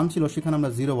যেখানে 1 ছিল সেখানে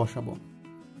আমরা 0 বসাবো,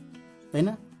 তাই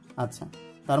না? আচ্ছা,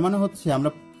 তার মানে হচ্ছে আমরা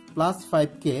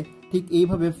 +5কে ঠিক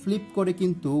এইভাবে ফ্লিপ করে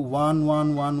কিন্তু 1 1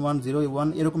 1 1 0 1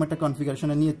 এরকম একটা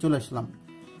কনফিগারেশনে নিয়ে চলে আসলাম।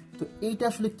 তো এইটা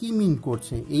আসলে কি মিন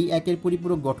করছে? এই একের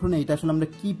পরিপূরক গঠনে এটা আসলে আমরা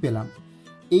কি পেলাম?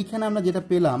 এইখানে আমরা যেটা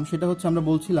পেলাম সেটা হচ্ছে আমরা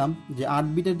বলছিলাম যে 8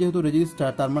 বিটের যেহেতু রেজিস্টার,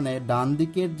 তার মানে ডান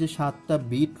দিকের যে 7টা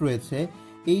বিট রয়েছে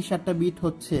এই 7টা বিট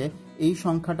হচ্ছে এই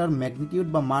সংখ্যাটার ম্যাগনিটিউড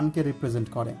বা মানকে রিপ্রেজেন্ট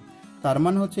করে। তার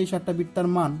মানে হচ্ছে এই 7টা বিট তার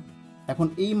মান। এখন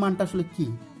এই মানটা আসলে কি?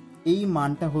 এই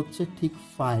মানটা হচ্ছে ঠিক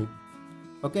 5।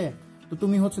 ওকে, তো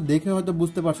তুমি হচ্ছে দেখে হয়তো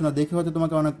বুঝতে পারছো না, দেখে হয়তো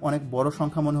তোমাকে অনেক অনেক বড়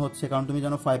সংখ্যা মনে হচ্ছে, কারণ তুমি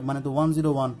জানো 5 মানে তো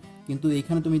 101, কিন্তু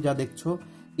এইখানে তুমি যা দেখছো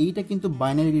এইটা কিন্তু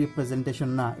বাইনারি রিপ্রেজেন্টেশন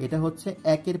না, এটা হচ্ছে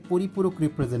একের পরিপূরক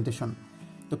রিপ্রেজেন্টেশন।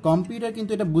 তো কম্পিউটার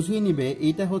কিন্তু এটা বুঝিয়ে নিবে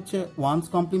এইটা হচ্ছে ওয়ান্স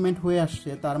কমপ্লিমেন্ট হয়ে আসছে,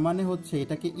 তার মানে হচ্ছে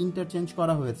এটাকে ইন্টারচেঞ্জ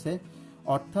করা হয়েছে।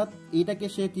 অর্থাৎ এটাকে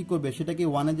সে কি করবে? সেটাকে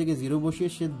 1-এর জায়গায় 0 বসিয়ে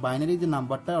সে বাইনারি যে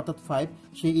নাম্বারটা অর্থাৎ 5,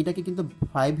 সে এটাকে কিন্তু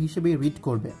 5 হিসেবে রিড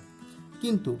করবে।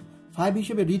 কিন্তু 5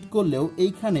 হিসেবে রিড করলেও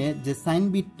এইখানে যে সাইন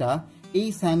বিটটা, এই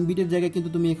সাইন বিটের জায়গায় কিন্তু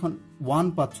তুমি এখন 1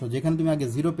 পাচ্ছ, যেখানে তুমি আগে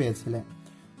 0 পেয়েছিলে।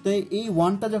 তো এই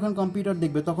 1টা যখন কম্পিউটার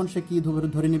দেখবে তখন সে কি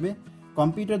ধরে নিবে?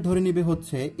 কম্পিউটার ধরে নিবে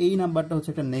হচ্ছে এই নাম্বারটা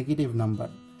হচ্ছে একটা নেগেটিভ নাম্বার।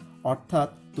 অর্থাৎ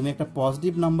তুমি একটা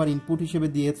পজিটিভ নাম্বার ইনপুট হিসেবে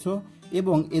দিয়েছো,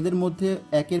 এবং এদের মধ্যে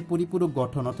একের পরিপূরক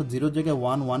গঠন অর্থাৎ 0-এর জায়গায়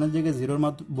 1, 1-এর জায়গায় 0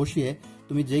 বসিয়ে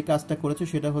তুমি যেই কাজটা করেছো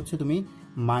সেটা হচ্ছে তুমি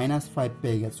 -5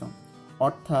 পেয়ে গেছো।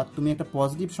 অর্থাৎ তুমি একটা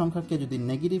পজিটিভ সংখ্যাকে যদি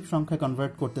নেগেটিভ সংখ্যায়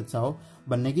কনভার্ট করতে চাও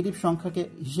বা নেগেটিভ সংখ্যাকে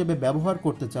হিসেবে ব্যবহার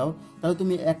করতে চাও, তাহলে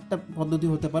তুমি একটা পদ্ধতি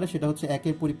হতে পারে, সেটা হচ্ছে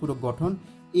একের পরিপূরক গঠন।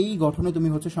 এই গঠনে তুমি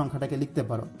হচ্ছে সংখ্যাটাকে লিখতে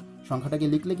পারো। সংখ্যাটাকে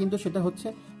লিখলে কিন্তু সেটা হচ্ছে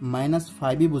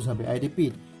 -5ই বোঝাবে। আই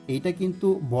রিপিট, এইটা কিন্তু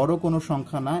বড় কোনো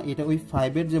সংখ্যা না, এটা ওই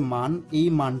 5-এর যে মান এই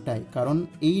মানটাই, কারণ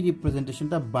এই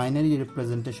রিপ্রেজেন্টেশনটা বাইনারি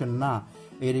রিপ্রেজেন্টেশন না,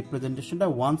 এই রিপ্রেজেন্টেশনটা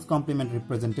ওয়ান্স কমপ্লিমেন্ট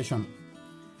রিপ্রেজেন্টেশন।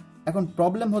 এখন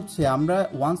প্রবলেম হচ্ছে আমরা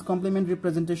ওয়ান্স কমপ্লিমেন্ট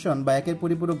রিপ্রেজেন্টেশন বা একের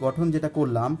পরিপূরক গঠন যেটা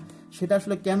করলাম সেটা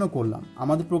আসলে কেন করলাম?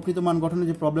 আমাদের প্রকৃত মান গঠনের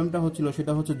যে প্রবলেমটা হচ্ছিল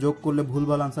সেটা হচ্ছে যোগ করলে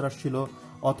ভুলভাল আনসার আসছিল,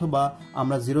 অথবা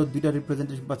আমরা 0-র দুইটা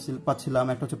রিপ্রেজেন্টেশন পাচ্ছিলাম,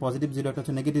 একটা হচ্ছে পজিটিভ 0, একটা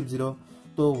হচ্ছে নেগেটিভ 0।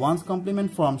 তো ওয়ান্স কমপ্লিমেন্ট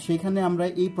ফর্ম, সেখানে আমরা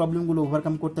এই প্রবলেমগুলো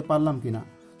ওভারকাম করতে পারলাম কিনা?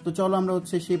 তো চলো আমরা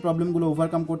হচ্ছে সেই প্রবলেমগুলো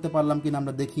ওভারকাম করতে পারলাম কিনা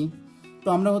আমরা দেখি। তো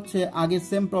আমরা হচ্ছে আগে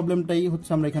সেম প্রবলেমটাই হচ্ছে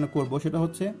আমরা এখানে করব, সেটা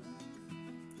হচ্ছে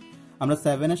আমরা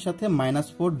 7-এর সাথে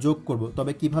 -4 যোগ করব।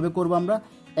 তবে কিভাবে করব? আমরা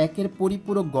একের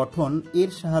পরিপূরক গঠন এর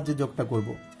সাহায্যে যোগটা করব।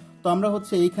 তো আমরা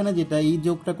হচ্ছে এইখানে যেটা এই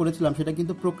যোগটা করেছিলাম সেটা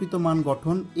কিন্তু প্রকৃত মান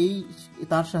গঠন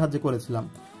তার সাহায্যে করেছিলাম।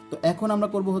 তো এখন আমরা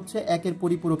করব হচ্ছে একের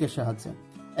পরিপূরকের সাহায্যে।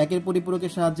 একের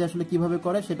পরিপূরকের সাহায্যে আসলে কিভাবে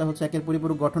করে সেটা হচ্ছে একের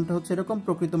পরিপূরক গঠনটা হচ্ছে এরকম,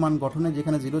 প্রকৃত মান গঠনে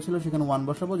যেখানে 0 ছিল সেখানে 1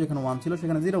 বসাবো, যেখানে 1 ছিল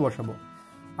সেখানে 0 বসাবো।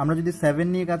 আমরা যদি 7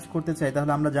 নিয়ে কাজ করতে চাই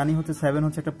তাহলে আমরা জানি হচ্ছে 7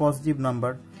 হচ্ছে একটা পজিটিভ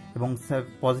নাম্বার, এবং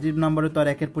পজিটিভ নাম্বারে তো আর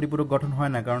একের পরিপূরক গঠন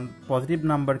হয় না, কারণ পজিটিভ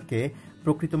নাম্বারকে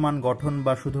প্রকৃত মান গঠন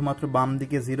বা শুধুমাত্র বাম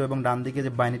দিকে 0 এবং ডান দিকে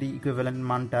যে বাইনারি ইকুইভ্যালেন্ট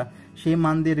মানটা সেই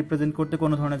মান দিয়ে রিপ্রেজেন্ট করতে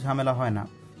কোনো ধরনের ঝামেলা হয় না।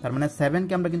 তার মানে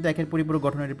 7কে আমরা কিন্তু একের পরিপূরক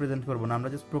গঠনে রিপ্রেজেন্ট করবো না, আমরা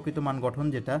জাস্ট প্রকৃত মান গঠন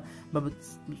যেটা বা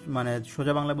মানে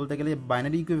সোজা বাংলা বলতে গেলে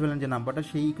বাইনারি ইকুইভ্যালেন্ট যে নাম্বারটা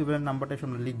সেই ইকুইভ্যালেন্ট নাম্বারটা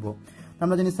আমরা লিখবো। তো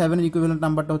আমরা জানি 7-এর ইকুইভ্যালেন্ট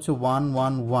নাম্বারটা হচ্ছে 1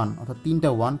 1 1, অর্থাৎ 3টা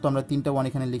 1। তো আমরা 3টা 1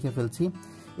 এখানে লিখে ফেলছি,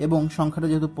 এবং সংখ্যাটা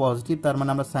যেহেতু পজিটিভ তার মানে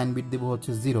আমরা সাইন বিট দেবো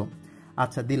হচ্ছে 0।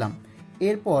 আচ্ছা, দিলাম।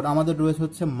 এরপর আমাদের রয়েছে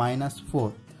হচ্ছে -4।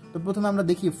 তো প্রথমে আমরা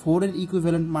দেখি 4-এর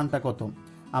ইকুইভ্যালেন্ট মানটা কত।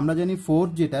 আমরা জানি 4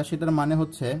 যেটা সেটার মানে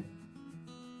হচ্ছে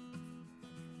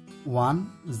 1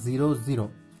 0 0।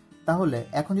 তাহলে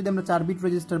এখন যদি আমরা 4 বিট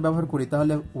রেজিস্টার ব্যবহার করি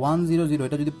তাহলে 1 0 0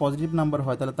 এটা যদি পজিটিভ নাম্বার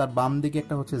হয় তাহলে তার বাম দিকে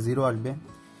একটা হচ্ছে 0 আসবে,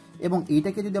 এবং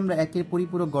এইটাকে যদি আমরা একের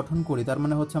পরিপূরক গঠন করি তার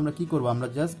মানে হচ্ছে আমরা কি করব, আমরা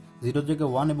জাস্ট 0-এর জায়গায়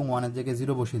 1 এবং 1-এর জায়গায়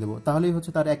 0 বসিয়ে দেবো, তাহলেই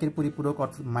হচ্ছে তার একের পরিপূরক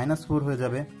অর্থাৎ -4 হয়ে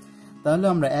যাবে। তাহলে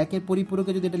আমরা একের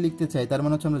পরিপূরকে যদি এটা লিখতে চাই তার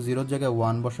মানে হচ্ছে আমরা 0-এর জায়গায়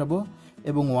 1 বসাবো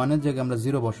এবং 1-এর জায়গায় আমরা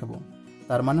 0 বসাবো।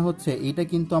 তার মানে হচ্ছে এইটা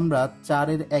কিন্তু আমরা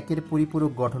 4-এর একের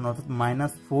পরিপূরক গঠন অর্থাৎ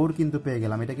 -4 কিন্তু পেয়ে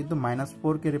গেলাম। এটা কিন্তু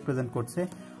 -4কে রিপ্রেজেন্ট করছে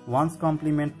ওয়ান্স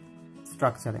কমপ্লিমেন্ট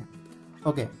স্ট্রাকচারে।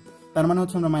 ওকে, তার মানে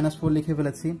হচ্ছে আমরা -4 লিখে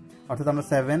ফেলেছি, অর্থাৎ আমরা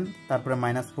 7 তারপরে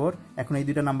 -4। এখন এই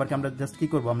দুইটা নাম্বারকে আমরা জাস্ট কি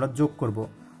করব, আমরা যোগ করব।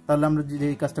 তাহলে আমরা যে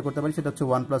কাজটা করতে পারি সেটা হচ্ছে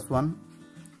 1 + 1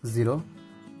 0,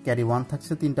 ক্যারি 1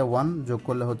 থাকছে, 3টা 1 যোগ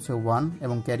করলে হচ্ছে 1,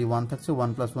 এবং ক্যারি 1 থাকছে,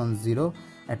 1 + 1 0,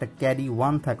 একটা ক্যারি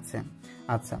 1 থাকছে।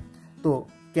 আচ্ছা, তো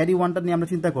ক্যারি 1টা নিয়ে আমরা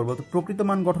চিন্তা করব। তো প্রকৃত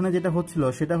মান গঠনে যেটা হচ্ছিল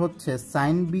সেটা হচ্ছে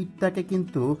সাইন বিটটাকে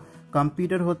কিন্তু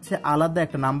কম্পিউটার হচ্ছে আলাদা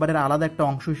একটা নাম্বারের আলাদা একটা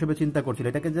অংশ হিসেবে চিন্তা করছিল,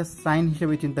 এটাকে জাস্ট সাইন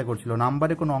হিসেবে চিন্তা করছিল,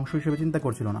 নাম্বারের কোনো অংশ হিসেবে চিন্তা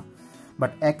করছিল না।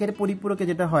 বাট একের পরিপূরকে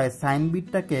যেটা হয়, সাইন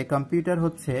বিটটাকে কম্পিউটার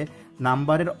হচ্ছে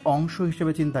নাম্বারের অংশ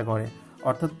হিসেবে চিন্তা করে।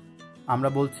 অর্থাৎ আমরা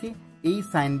বলছি এই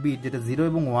সাইন বিট যেটা 0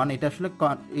 এবং 1 এটা আসলে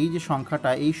এই যে সংখ্যাটা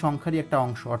এই সংখ্যারই একটা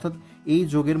অংশ, অর্থাৎ এই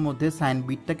যোগের মধ্যে সাইন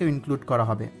বিটটাকে ইনক্লুড করা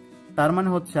হবে। তার মানে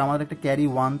হচ্ছে আমাদের একটা ক্যারি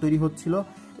 1 তৈরি হচ্ছিল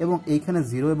এবং এইখানে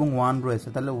 0 এবং 1 রয়েছে,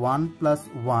 তাহলে 1 +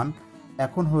 1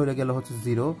 এখন হয়ে গেল হচ্ছে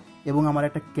 0, এবং আমার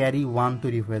একটা ক্যারি 1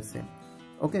 তৈরি হয়েছে।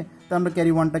 ওকে, তো আমরা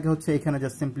ক্যারি 1টাকে হচ্ছে এখানে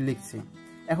জাস্ট সিম্পলি লিখছি।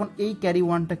 এখন এই ক্যারি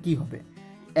 1টা কি হবে,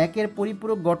 একের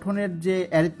পরিপূরক গঠনের যে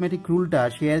অ্যারিথমেটিক রুলটা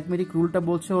সেই অ্যারিথমেটিক রুলটা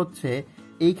বলছে হচ্ছে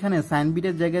এইখানে সাইন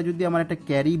বিটের জায়গায় যদি আমার একটা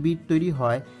ক্যারি বিট তৈরি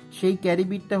হয় সেই ক্যারি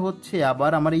বিটটা হচ্ছে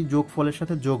আবার আমার এই যোগফলের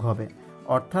সাথে যোগ হবে,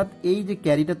 অর্থাৎ এই যে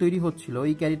ক্যারিটা তৈরি হচ্ছিল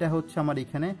এই ক্যারিটা হচ্ছে আমার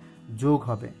এখানে যোগ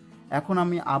হবে। এখন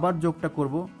আমি আবার যোগটা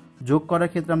করব, যোগ করার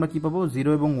ক্ষেত্রে আমরা কি পাবো,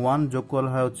 0 এবং 1 যোগ করা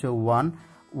হয় হচ্ছে 1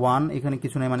 1, এখানে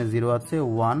কিছু নেই মানে 0 আছে,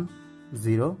 1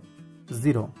 0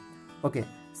 0। ওকে,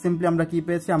 সিম্পলি আমরা কি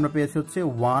পেয়েছি, আমরা পেয়েছি হচ্ছে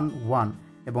 1 1,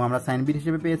 এবং আমরা সাইন বিট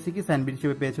হিসেবে পেয়েছি কি, সাইন বিট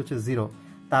হিসেবে পেয়েছি হচ্ছে 0।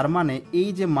 তার মানে এই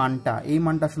যে মানটা এই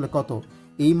মানটা আসলে কত,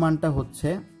 এই মানটা হচ্ছে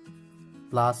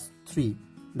 +3।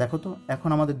 দেখো তো এখন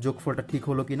আমাদের যোগফলটা ঠিক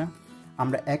হলো কিনা।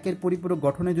 আমরা একের পরিপূরক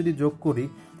গঠনে যদি যোগ করি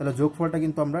তাহলে যোগফলটা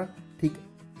কিন্তু আমরা ঠিক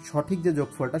সঠিক যে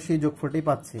যোগফলটা সেই যোগফলটাই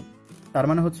পাচ্ছি। তার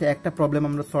মানে হচ্ছে একটা প্রবলেম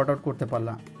আমরা সর্ট আউট করতে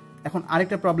পারলাম। এখন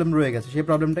আরেকটা প্রবলেম রয়ে গেছে, সেই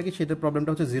প্রবলেমটা কি, সেটার প্রবলেমটা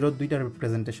হচ্ছে 0-র দুইটা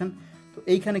রিপ্রেজেন্টেশন। তো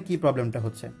এইখানে কি প্রবলেমটা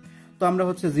হচ্ছে, তো আমরা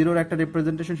হচ্ছে 0-র একটা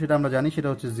রিপ্রেজেন্টেশন সেটা আমরা জানি, সেটা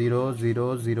হচ্ছে 0 0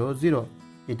 0 0,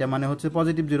 এটা মানে হচ্ছে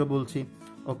পজিটিভ 0 বলছি।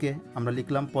 ওকে, আমরা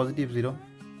লিখলাম পজিটিভ 0।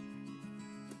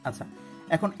 আচ্ছা,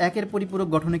 এখন একের পরিপূরক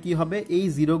গঠনে কি হবে, এই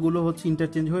 0গুলো হচ্ছে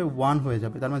ইন্টারচেঞ্জ হয়ে 1 হয়ে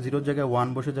যাবে, তার মানে 0-র জায়গায় 1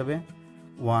 বসে যাবে,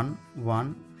 1 1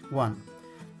 1।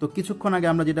 তো কিছুক্ষণ আগে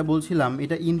আমরা যেটা বলছিলাম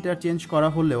এটা ইন্টারচেঞ্জ করা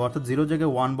হলেও অর্থাৎ 0-র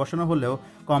জায়গায় 1 বসানো হলেও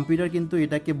কম্পিউটার কিন্তু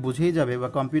এটাকে বুঝেই যাবে বা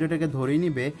কম্পিউটারটাকে ধরেই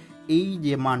নিবে এই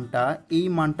যে মানটা এই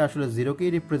মানটা আসলে 0কেই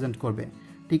রিপ্রেজেন্ট করবে।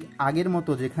 ঠিক আগের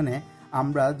মতো যেখানে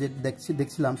আমরা যে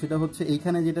দেখছিলাম সেটা হচ্ছে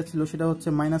এইখানে যেটা ছিল সেটা হচ্ছে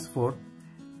 -4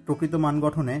 প্রকৃত মান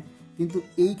গঠনে, কিন্তু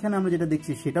এইখানে আমরা যেটা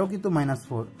দেখছি সেটাও কিন্তু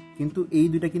 -4, কিন্তু এই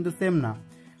দুইটা কিন্তু সেম না।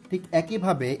 ঠিক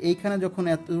একইভাবে এইখানে যখন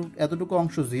এতটুকু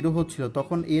অংশ 0 হচ্ছিল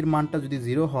তখন এর মানটা যদি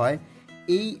 0 হয়,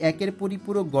 এই একের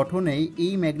পরিপূরক গঠনেই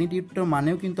এই ম্যাগনিটিউডটার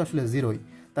মানেও কিন্তু আসলে 0ই,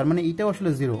 তার মানে এটাও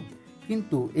আসলে 0,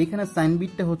 কিন্তু এইখানে সাইন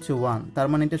বিটটা হচ্ছে 1, তার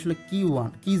মানে এটা আসলে কি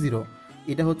 1 কি 0,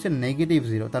 এটা হচ্ছে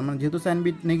 -0, তার মানে যেহেতু সাইন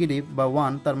বিট নেগেটিভ বা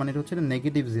 1 তার মানে এটা হচ্ছে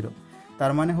 -0।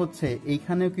 তার মানে হচ্ছে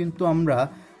এইখানেও কিন্তু আমরা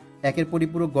একের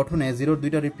পরিপূরক গঠনে 0-র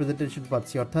দুইটা রিপ্রেজেন্টেশন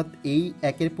পাচ্ছি, অর্থাৎ এই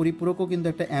একের পরিপূরকও কিন্তু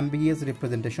একটা অ্যাম্বিগিয়াস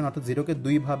রিপ্রেজেন্টেশন, অর্থাৎ 0কে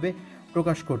দুইভাবে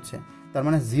প্রকাশ করছে। তার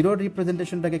মানে জিরোর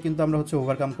রিপ্রেজেন্টেশনটাকে কিন্তু আমরা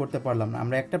ওভারকাম করতে পারলাম না।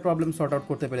 আমরা একটা প্রবলেম সর্ট আউট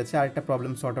করতে পেরেছি, আরেকটা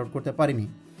প্রবলেম সর্ট আউট করতে পারিনি।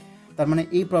 তার মানে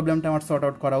এই প্রবলেমটা আমার সর্ট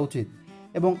আউট করা উচিত।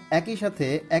 এবং একই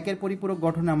সাথে একের পরিপূরক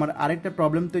গঠনে আমার আরেকটা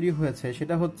প্রবলেম তৈরি হয়েছে,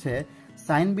 সেটা হচ্ছে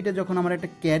সাইন বিটে যখন আমার একটা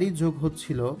ক্যারি যোগ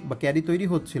হচ্ছিল বা ক্যারি তৈরি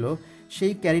হচ্ছিল,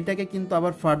 সেই ক্যারিটাকে কিন্তু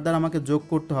আবার ফার্দার আমাকে যোগ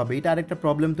করতে হবে। এটা আরেকটা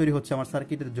প্রবলেম তৈরি হচ্ছে আমার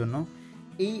সার্কিটের জন্য।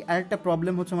 এই আরেকটা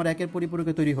প্রবলেম আমার একের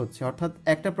পরিপূরকে তৈরি হচ্ছে, অর্থাৎ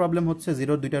একটা প্রবলেম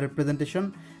জিরোর দুইটা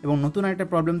রিপ্রেজেন্টেশন, এবং নতুন আরেকটা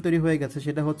প্রবলেম তৈরি হয়ে গেছে,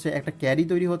 সেটা একটা ক্যারি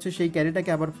তৈরি হচ্ছে, সেই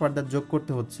ক্যারিটাকে আবার ফার্দার যোগ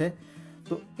করতে হচ্ছে।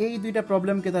 তো এই দুইটা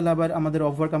প্রবলেমকে তাহলে আবার আমাদের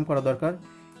ওভারকাম করা দরকার।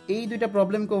 এই দুইটা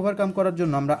প্রবলেমকে ওভারকাম করার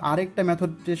জন্য আমরা আরেকটা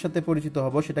মেথডের সাথে পরিচিত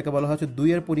হব, সেটাকে বলা হচ্ছে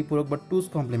দুইয়ের পরিপূরক বা টুস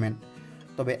কমপ্লিমেন্ট।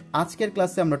 তবে আজকের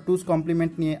ক্লাসে আমরা টুস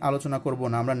কমপ্লিমেন্ট নিয়ে আলোচনা করব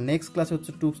না, আমরা নেক্সট ক্লাসে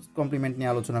টুস কমপ্লিমেন্ট নিয়ে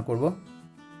আলোচনা করব।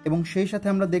 এবং সেই সাথে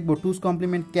আমরা দেখব টুস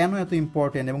কমপ্লিমেন্ট কেন এত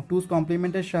ইম্পর্টেন্ট এবং টুস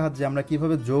কমপ্লিমেন্টের সাহায্যে আমরা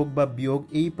কিভাবে যোগ বা বিয়োগ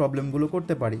এই প্রবলেমগুলো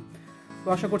করতে পারি।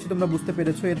 তো আশা করছি তোমরা বুঝতে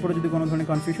পেরেছো। এরপরে যদি কোনো ধরনের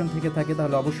কনফিউশন থেকে থাকে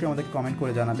তাহলে অবশ্যই আমাদেরকে কমেন্ট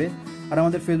করে জানাবে। আর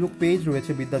আমাদের ফেসবুক পেজ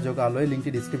রয়েছে বিদ্যা যোগ আলোয়,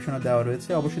 লিঙ্কটি ডিসক্রিপশনে দেওয়া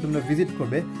রয়েছে, অবশ্যই তোমরা ভিজিট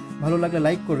করবে, ভালো লাগলে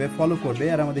লাইক করবে, ফলো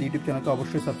করবে, আর আমাদের ইউটিউব চ্যানেলকে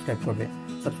অবশ্যই সাবস্ক্রাইব করবে।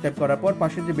 সাবস্ক্রাইব করার পর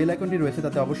পাশের যে বেল আইকনটি রয়েছে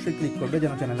তাতে অবশ্যই ক্লিক করবে,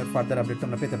 যেন চ্যানেলের ফার্দার আপডেট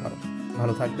তোমরা পেতে পারো।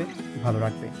 ভালো থাকবে, ভালো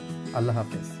রাখবে। আল্লাহ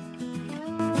হাফেজ।